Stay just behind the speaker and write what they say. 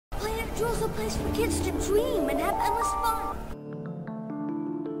Drool's a place for kids to dream and have endless fun.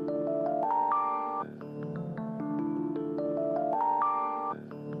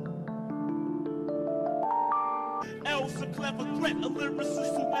 L's a clever threat, a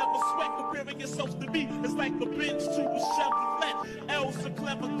lyricist who never sweat. Comparing yourself to me is like the bench to a Chevrolet. L's a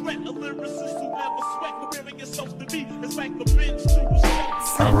clever threat, a lyricist who never sweat. Comparing yourself to me is like the bench to a Chevrolet.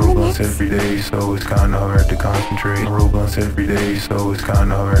 I roll blunts every day, so it's kinda hard to concentrate. I roll blunts every day, so it's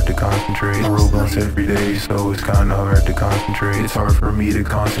kinda hard to concentrate. I roll blunts every day, so it's kinda hard to concentrate. It's hard for me to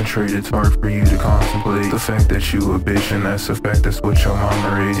concentrate, it's hard for you to contemplate the fact that you a bitch, and that's a fact, that's what your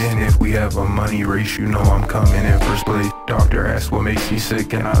mama raised. And if we have a money race, you know I'm coming in first place. Doctor asked what makes me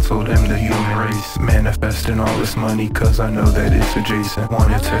sick, and I told him the human race. Manifesting all this money, cause I know that it's adjacent.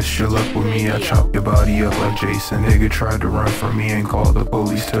 Wanna test your luck with me, I chop your body up like Jason. Nigga tried to run from me and called the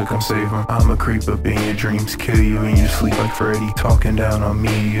police to come save him. I'm a creep up in your dreams, kill you in your sleep like Freddy. Talking down on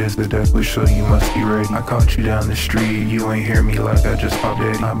me is the devil, so you must be ready. I caught you down the street, you ain't hear me like I just popped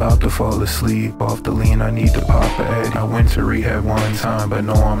Eddie. I'm about to fall asleep, off the lean, I need to pop a Eddie. I went to rehab one time, but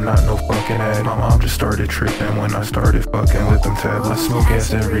no, I'm not no fucking addict. My mom just started tripping when I started fucking with them tablets. I smoke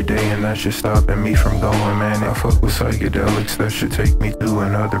gas every day and that's just stopping me from going manic. I fuck with psychedelics that should take me to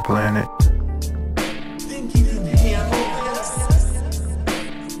another planet.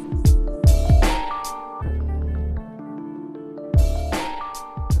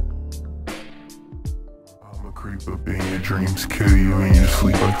 Creep up in your dreams, kill you in your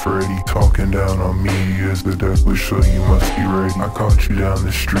sleep like Freddy. Talking down on me is the devil, so you must be ready. I caught you down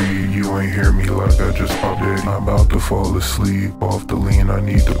the street, you ain't hear me like I just popped Eddie. I'm about to fall asleep, off the lean, I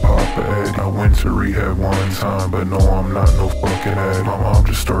need to pop a Eddie. I went to rehab one time, but no, I'm not no fucking addict. My mom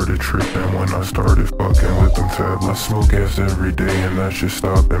just started tripping when I started fucking with them tablets. I smoke gas every day and that's just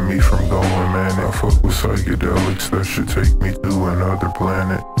stopping me from going manic. I fuck with psychedelics that should take me to another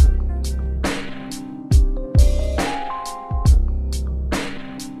planet.